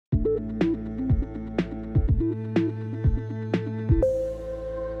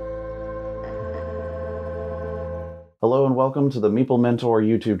Hello and welcome to the Meeple Mentor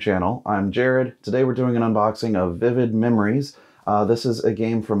YouTube channel. I'm Jared. Today we're doing an unboxing of Vivid Memories. This is a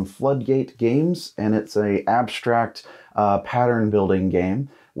game from Floodgate Games, and it's an abstract pattern building game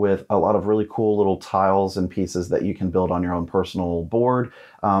with a lot of really cool little tiles and pieces that you can build on your own personal board.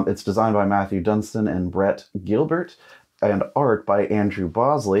 It's designed by Matthew Dunstan and Brett Gilbert, and art by Andrew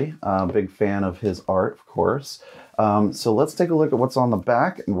Bosley. Big fan of his art, of course. So let's take a look at what's on the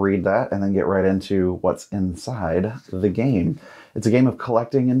back and read that, and then get right into what's inside the game. It's a game of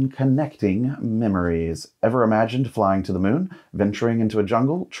collecting and connecting memories. Ever imagined flying to the moon, venturing into a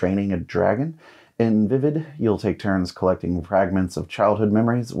jungle, training a dragon? In Vivid, you'll take turns collecting fragments of childhood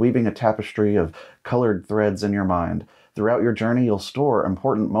memories, weaving a tapestry of colored threads in your mind. Throughout your journey, you'll store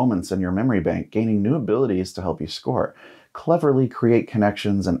important moments in your memory bank, gaining new abilities to help you score. Cleverly create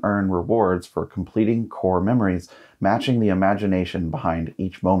connections and earn rewards for completing core memories, matching the imagination behind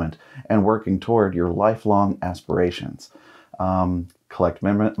each moment, and working toward your lifelong aspirations. Collect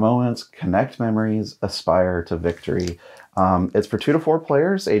moments, connect memories, aspire to victory. It's for 2 to 4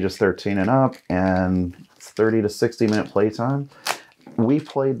 players, ages 13 and up, and it's 30 to 60 minute playtime. We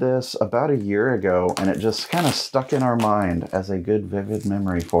played this about a year ago, and it just kind of stuck in our mind as a good vivid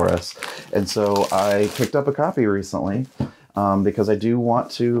memory for us. And so I picked up a copy recently because I do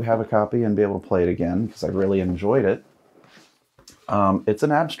want to have a copy and be able to play it again because I really enjoyed it. It's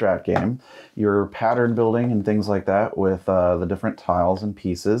an abstract game. You're pattern building and things like that with the different tiles and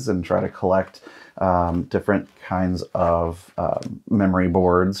pieces, and try to collect different kinds of memory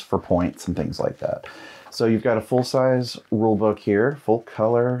boards for points and things like that. So you've got a full-size rule book here, full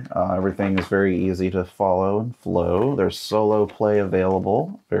color. Everything is very easy to follow and flow. There's solo play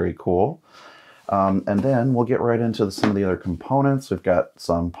available. Very cool. And then we'll get right into some of the other components. We've got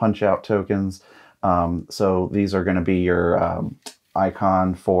some punch-out tokens. So these are going to be your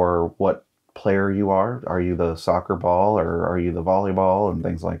icon for what player you are. Are you the soccer ball or are you the volleyball, and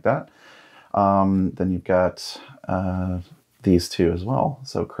things like that. Then you've got these two as well.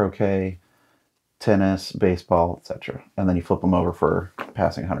 So croquet, tennis, baseball, etc. And then you flip them over for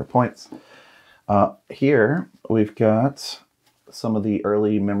passing 100 points. Here we've got some of the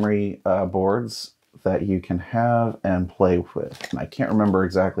early memory boards that you can have and play with. And I can't remember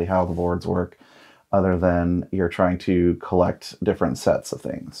exactly how the boards work, other than you're trying to collect different sets of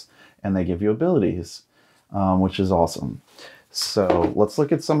things. And they give you abilities, which is awesome. So let's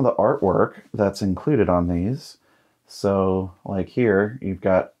look at some of the artwork that's included on these. So like here, you've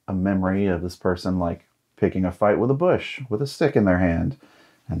got a memory of this person like picking a fight with a bush with a stick in their hand,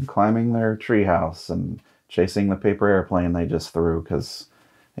 and climbing their treehouse, and chasing the paper airplane they just threw because,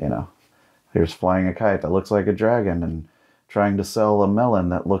 you know, here's flying a kite that looks like a dragon, and trying to sell a melon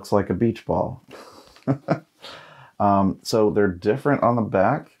that looks like a beach ball. So they're different on the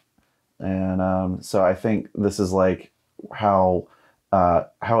back. And so I think this is like how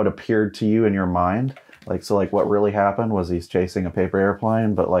it appeared to you in your mind. Like, so like what really happened was he's chasing a paper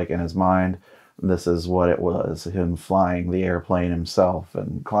airplane, but like in his mind, this is what it was. Him flying the airplane himself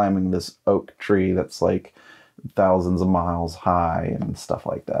and climbing this oak tree that's like thousands of miles high and stuff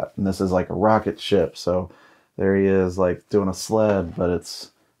like that. And this is like a rocket ship. So there he is like doing a sled, but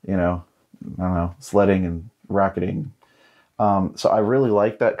it's, you know, I don't know, sledding and rocketing. So I really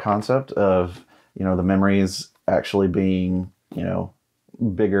like that concept of, you know, the memories actually being, you know,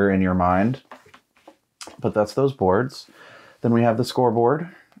 bigger in your mind. But that's those boards. Then we have the scoreboard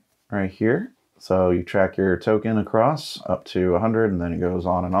right here. So you track your token across up to 100, and then it goes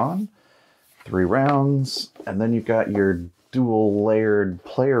on and on. 3 rounds. And then you've got your dual layered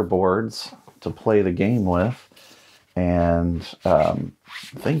player boards to play the game with. And I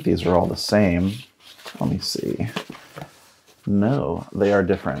think these are all the same. Let me see. No, they are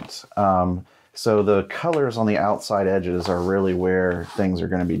different. So the colors on the outside edges are really where things are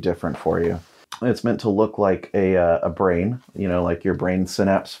going to be different for you. It's meant to look like a brain, you know, like your brain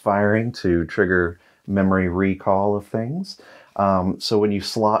synapse firing to trigger memory recall of things. So when you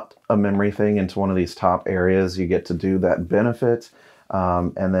slot a memory thing into one of these top areas, you get to do that benefit.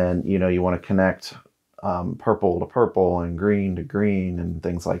 And then, you know, you want to connect purple to purple and green to green and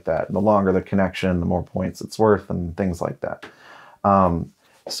things like that. And the longer the connection, the more points it's worth and things like that.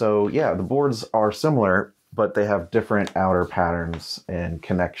 So yeah, the boards are similar, but they have different outer patterns and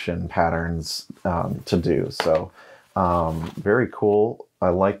connection patterns to do. So very cool. I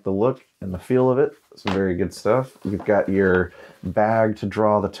like the look and the feel of it. It's very good stuff. You've got your bag to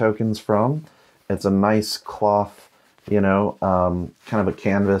draw the tokens from. It's a nice cloth, you know, kind of a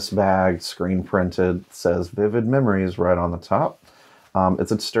canvas bag, screen printed. It says Vivid Memories right on the top.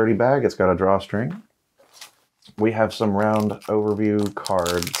 It's a sturdy bag. It's got a drawstring. We have some round overview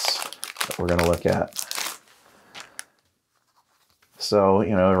cards that we're going to look at. So,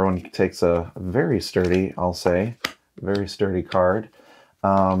 you know, everyone takes a very sturdy, I'll say, very sturdy card.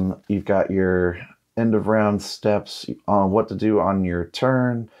 You've got your end of round steps on what to do on your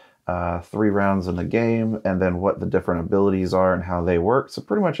turn, 3 rounds in the game, and then what the different abilities are and how they work. So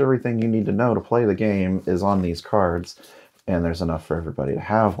pretty much everything you need to know to play the game is on these cards, and there's enough for everybody to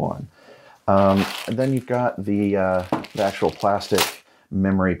have one. And then you've got the actual plastic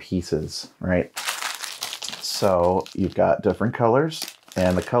memory pieces, right? So you've got different colors,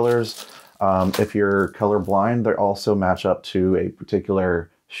 and the colors, if you're colorblind, they also match up to a particular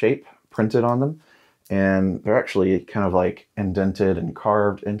shape printed on them. And they're actually kind of like indented and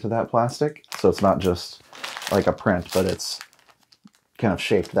carved into that plastic. So it's not just like a print, but it's kind of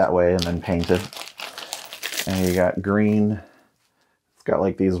shaped that way and then painted. And you got green. It's got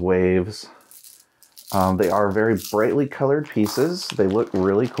like these waves. They are very brightly colored pieces. They look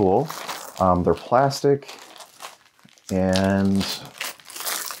really cool. They're plastic, and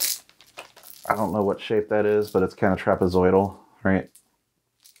I don't know what shape that is, but it's kind of trapezoidal, right?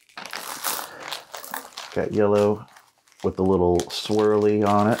 Got yellow with a little swirly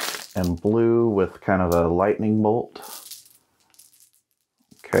on it, and blue with kind of a lightning bolt.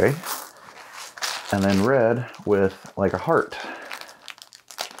 Okay. And then red with like a heart.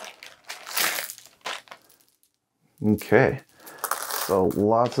 Okay. So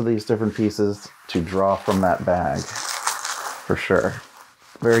lots of these different pieces to draw from that bag, for sure.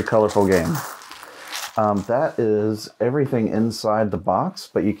 Very colorful game. That is everything inside the box,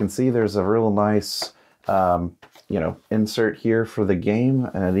 but you can see there's a real nice you know, insert here for the game,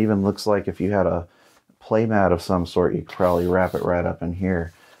 and it even looks like if you had a playmat of some sort, you could probably wrap it right up in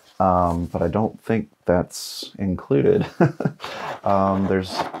here. But I don't think that's included.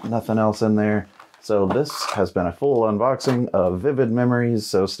 There's nothing else in there. So this has been a full unboxing of Vivid Memories,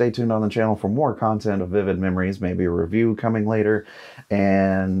 so stay tuned on the channel for more content of Vivid Memories, maybe a review coming later,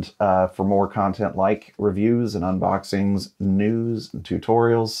 and for more content like reviews and unboxings, news, and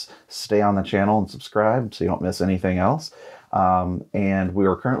tutorials, stay on the channel and subscribe so you don't miss anything else. And we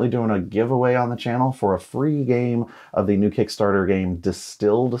are currently doing a giveaway on the channel for a free game of the new Kickstarter game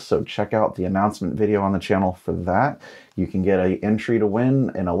Distilled, so check out the announcement video on the channel for that. You can get an entry to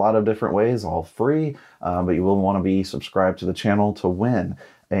win in a lot of different ways, all free, but you will want to be subscribed to the channel to win.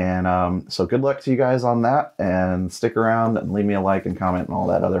 And so good luck to you guys on that, and stick around and leave me a like and comment and all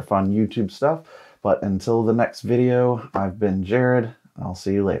that other fun YouTube stuff. But until the next video, I've been Jared, and I'll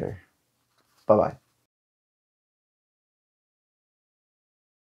see you later. Bye-bye.